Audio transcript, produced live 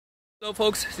Hello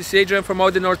folks, this is Adrian from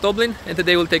Audi North Dublin, and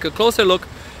today we'll take a closer look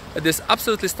at this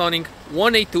absolutely stunning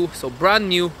 182, so brand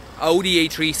new Audi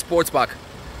A3 Sportsback.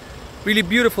 Really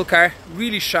beautiful car,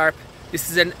 really sharp. This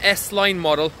is an S-line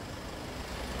model,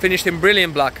 finished in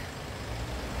brilliant black.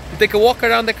 We'll take a walk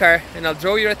around the car and I'll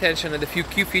draw your attention to the few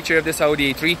key features of this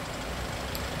Audi A3.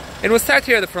 And we'll start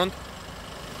here at the front.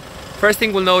 First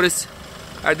thing we'll notice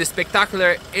are the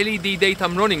spectacular LED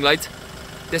daytime running lights.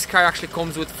 This car actually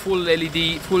comes with full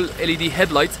LED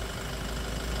headlights,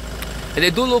 and they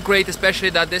do look great, especially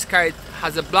that this car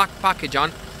has a black package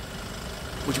on,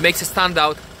 which makes it stand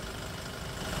out.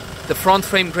 The front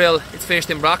frame grille is finished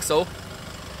in black,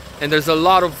 and there's a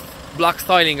lot of black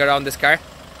styling around this car.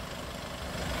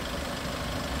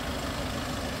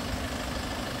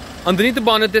 Underneath the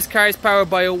bonnet, this car is powered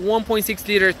by a 1.6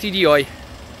 litre TDI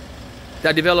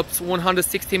that develops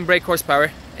 116 brake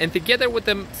horsepower, and together with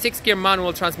the 6-gear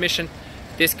manual transmission,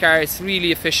 this car is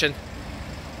really efficient,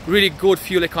 really good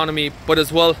fuel economy, but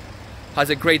as well has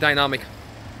a great dynamic.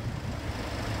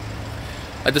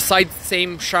 At the side,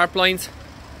 same sharp lines.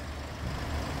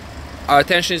 Our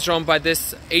attention is drawn by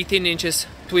this 18 inches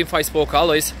twin 5-spoke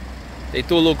alloys. They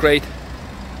do look great.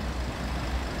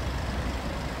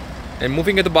 And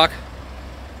moving at the back,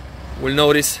 we'll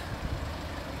notice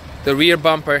the rear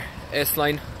bumper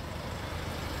S-line.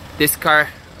 This car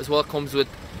as well comes with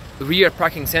rear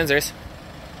parking sensors.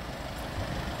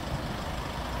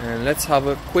 And let's have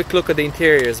a quick look at the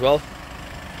interior as well.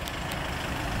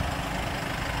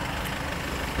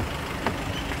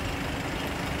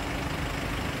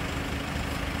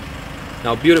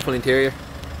 Now, beautiful interior,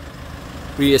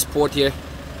 really sport here.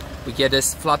 We get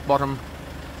this flat bottom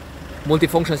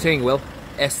multifunction steering wheel,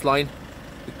 S-line.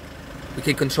 We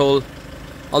can control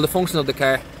all the functions of the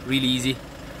car really easy.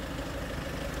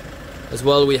 As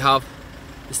well, we have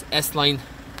this S-line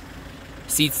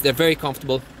seats. They're very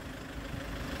comfortable,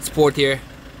 sport here,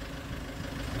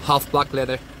 half black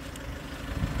leather.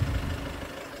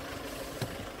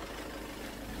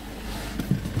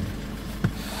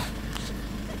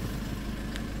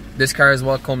 This car as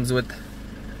well comes with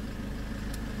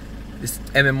this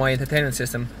MMI entertainment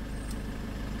system.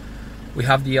 We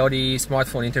have the Audi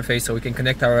smartphone interface, so we can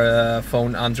connect our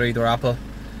phone, Android or Apple.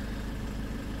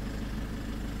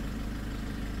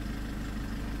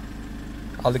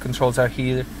 All the controls are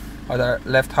here, on our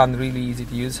left hand, really easy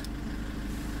to use.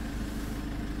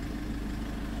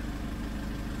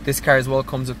 This car as well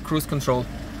comes with cruise control,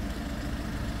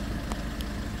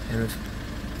 and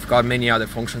it's got many other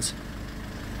functions.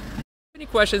 Any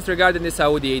questions regarding this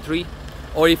Audi A3,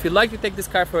 or if you'd like to take this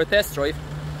car for a test drive,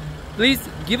 please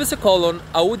give us a call on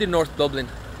Audi North Dublin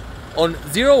on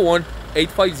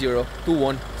 01850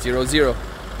 2100.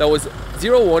 That was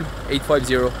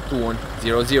 01850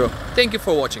 2100. Thank you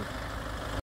for watching.